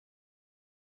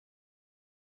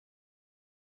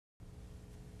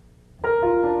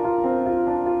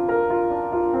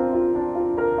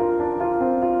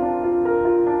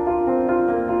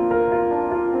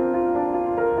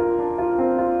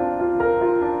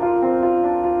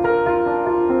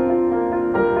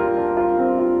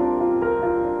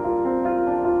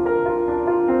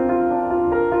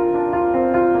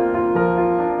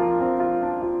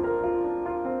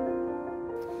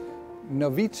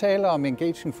vi taler om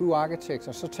Engaging Through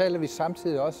Architecture, så taler vi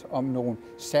samtidig også om nogle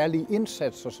særlige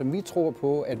indsatser, som vi tror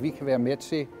på, at vi kan være med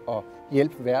til at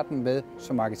hjælpe verden med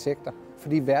som arkitekter.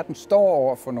 Fordi verden står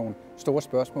over for nogle store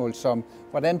spørgsmål, som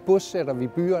hvordan bosætter vi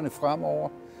byerne fremover,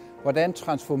 hvordan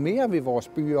transformerer vi vores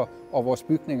byer og vores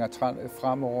bygninger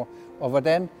fremover, og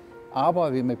hvordan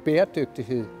arbejder vi med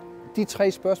bæredygtighed. De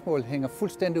tre spørgsmål hænger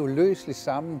fuldstændig uløseligt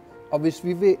sammen, og hvis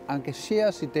vi vil engagere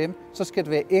os i dem, så skal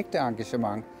det være ægte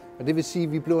engagement. Og det vil sige,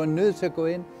 at vi bliver nødt til at gå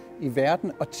ind i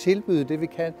verden og tilbyde det, vi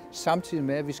kan, samtidig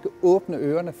med, at vi skal åbne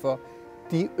ørerne for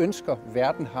de ønsker,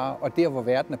 verden har, og der, hvor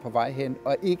verden er på vej hen,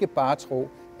 og ikke bare tro,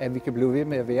 at vi kan blive ved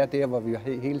med at være der, hvor vi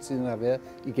hele tiden har været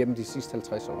igennem de sidste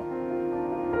 50 år.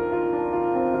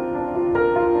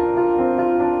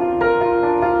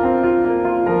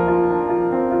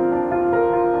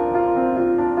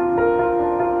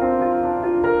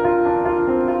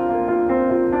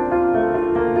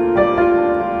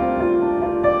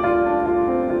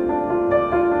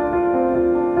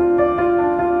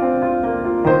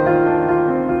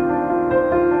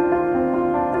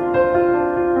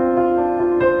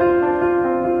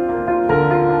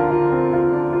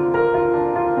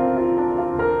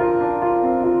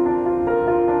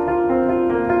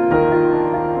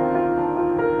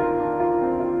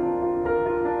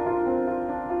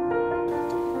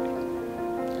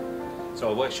 So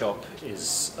our workshop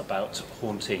is about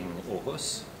haunting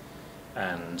Aarhus,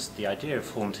 and the idea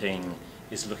of haunting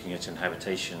is looking at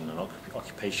inhabitation and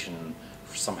occupation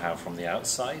somehow from the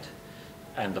outside,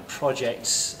 and the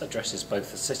project addresses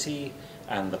both the city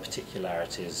and the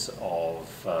particularities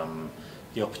of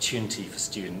the opportunity for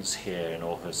students here in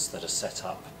Aarhus that are set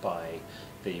up by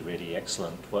the really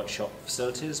excellent workshop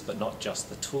facilities, but not just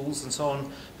the tools and so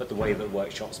on, but the way that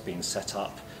workshops being set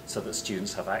up so that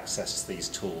students have access to these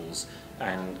tools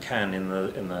and can, in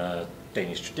the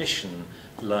Danish tradition,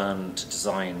 learn to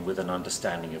design with an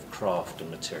understanding of craft and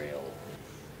material.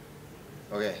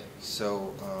 Okay,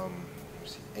 so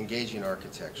engaging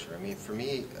architecture. I mean, for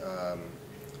me,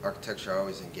 architecture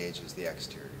always engages the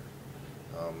exterior.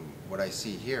 What I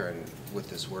see here and with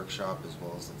this workshop, as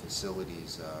well as the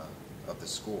facilities of the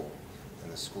school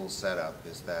and the school setup,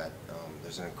 is that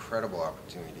there's an incredible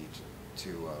opportunity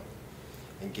to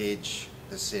engage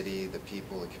the city, the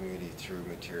people, the community through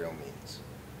material means.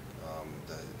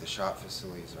 The shop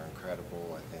facilities are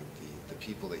incredible. I think the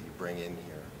people that you bring in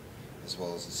here, as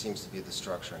well as it seems to be the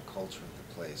structure and culture of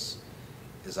the place,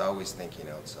 is always thinking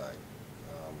outside.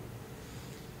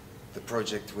 The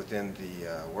project within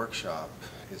the workshop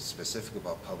is specific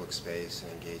about public space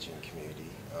and engaging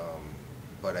community.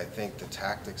 But I think the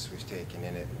tactics we've taken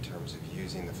in it in terms of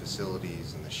using the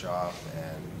facilities and the shop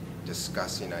and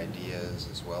discussing ideas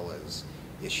as well as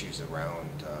issues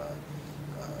around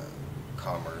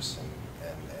commerce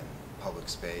and public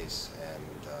space and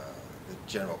the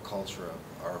general culture of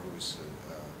Aarhus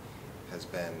has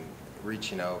been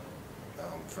reaching out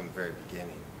from the very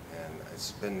beginning. And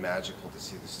it's been magical to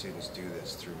see the students do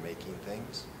this through making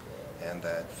things, and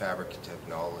that fabricative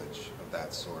knowledge of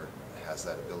that sort has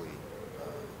that ability.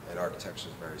 And architecture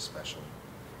is a very special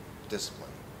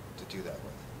discipline to do that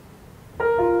with.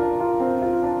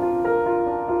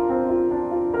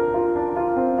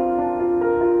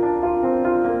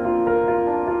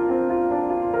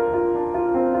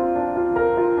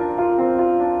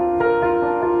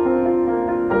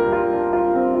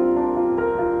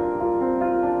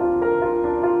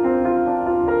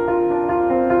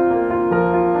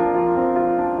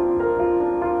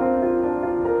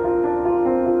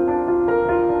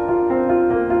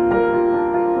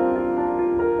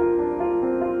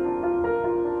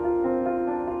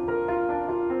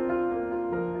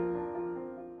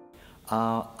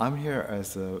 I'm here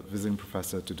as a visiting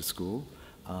professor to the school,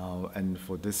 and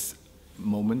for this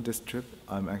moment, this trip,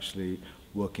 I'm actually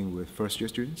working with first-year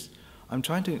students. I'm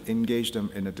trying to engage them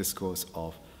in a discourse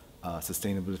of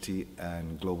sustainability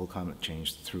and global climate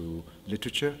change through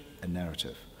literature and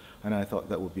narrative. And I thought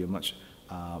that would be a much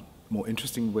more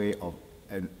interesting way of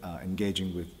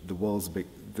engaging with the world's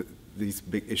these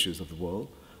big issues of the world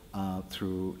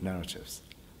through narratives.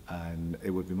 And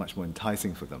it would be much more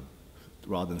enticing for them,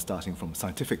 rather than starting from a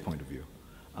scientific point of view.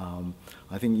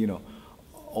 I think,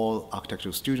 all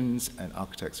architectural students and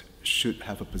architects should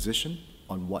have a position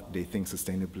on what they think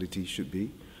sustainability should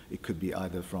be. It could be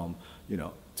either from,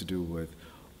 to do with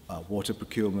water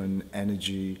procurement,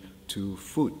 energy, to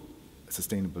food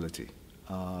sustainability.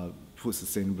 Food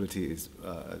sustainability is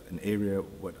an area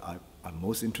what I'm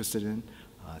most interested in,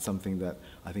 something that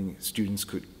I think students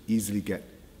could easily get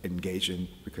engaged in,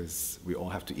 because we all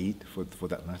have to eat, for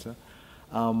that matter.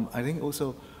 I think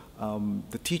also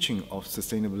the teaching of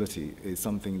sustainability is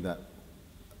something that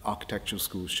architectural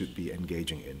schools should be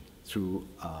engaging in through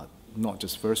not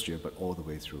just first year, but all the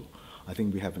way through. I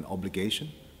think we have an obligation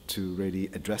to really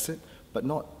address it, but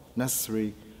not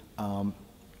necessarily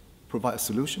provide a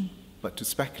solution, but to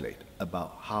speculate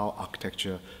about how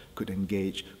architecture could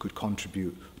engage, could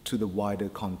contribute to the wider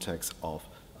context of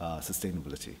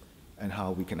sustainability, and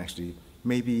how we can actually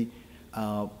maybe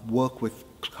work with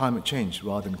climate change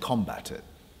rather than combat it.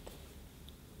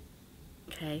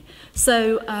 Okay,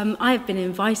 so I've been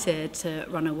invited to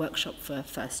run a workshop for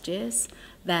first years.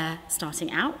 They're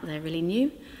starting out, they're really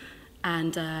new,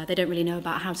 and they don't really know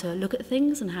about how to look at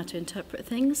things and how to interpret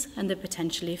things, and they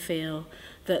potentially feel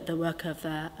that the work of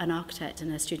an architect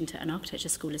and a student at an architecture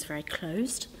school is very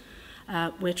closed.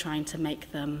 We're trying to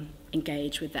make them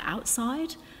engage with the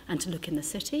outside and to look in the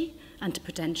city and to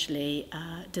potentially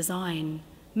design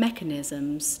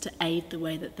mechanisms to aid the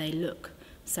way that they look.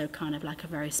 So kind of like a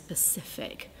very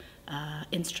specific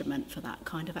instrument for that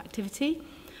kind of activity.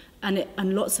 And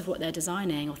lots of what they're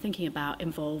designing or thinking about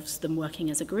involves them working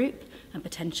as a group and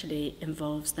potentially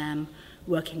involves them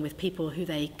working with people who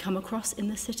they come across in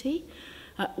the city.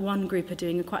 One group are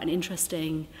doing quite an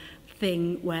interesting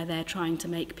thing where they're trying to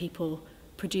make people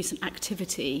produce an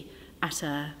activity at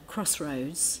a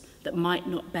crossroads that might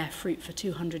not bear fruit for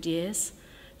 200 years,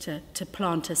 to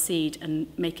plant a seed and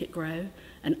make it grow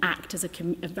and act as a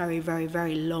very, very,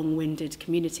 very long-winded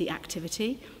community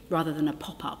activity rather than a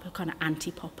pop-up, a kind of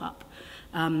anti-pop-up.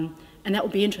 And that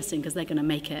will be interesting because they're going to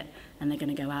make it and they're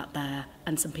going to go out there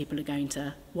and some people are going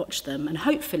to watch them and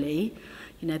hopefully,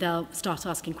 you know, they'll start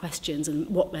asking questions and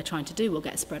what they're trying to do will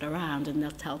get spread around and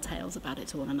they'll tell tales about it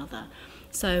to one another.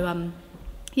 So,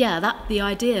 yeah, the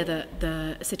idea that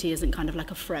the city isn't kind of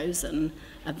like a frozen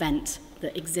event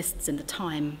that exists in the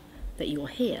time that you're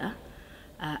here,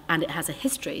 and it has a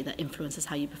history that influences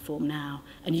how you perform now,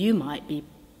 and you might be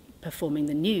performing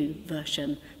the new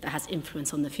version that has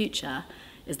influence on the future,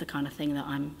 is the kind of thing that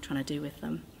I'm trying to do with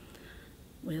them.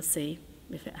 We'll see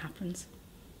if it happens.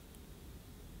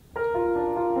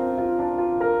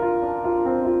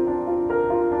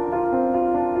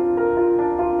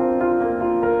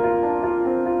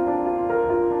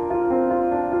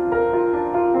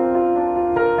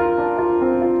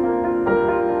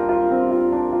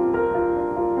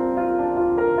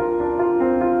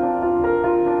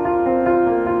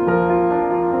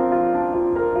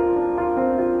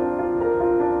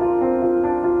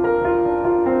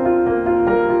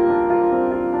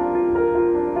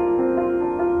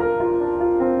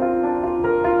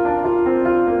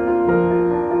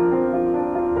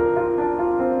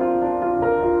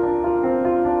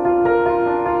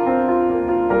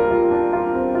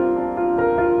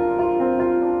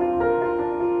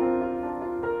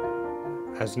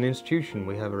 As an institution,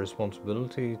 we have a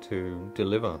responsibility to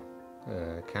deliver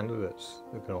candidates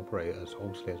that can operate as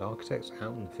obviously as architects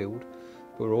out in the field,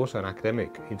 but we're also an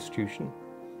academic institution,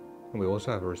 and we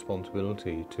also have a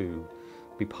responsibility to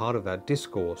be part of that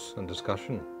discourse and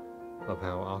discussion of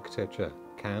how architecture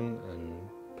can and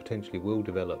potentially will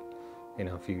develop in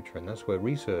our future, and that's where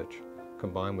research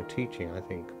combined with teaching, I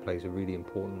think, plays a really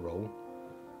important role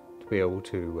to be able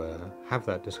to have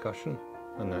that discussion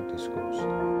and that discourse.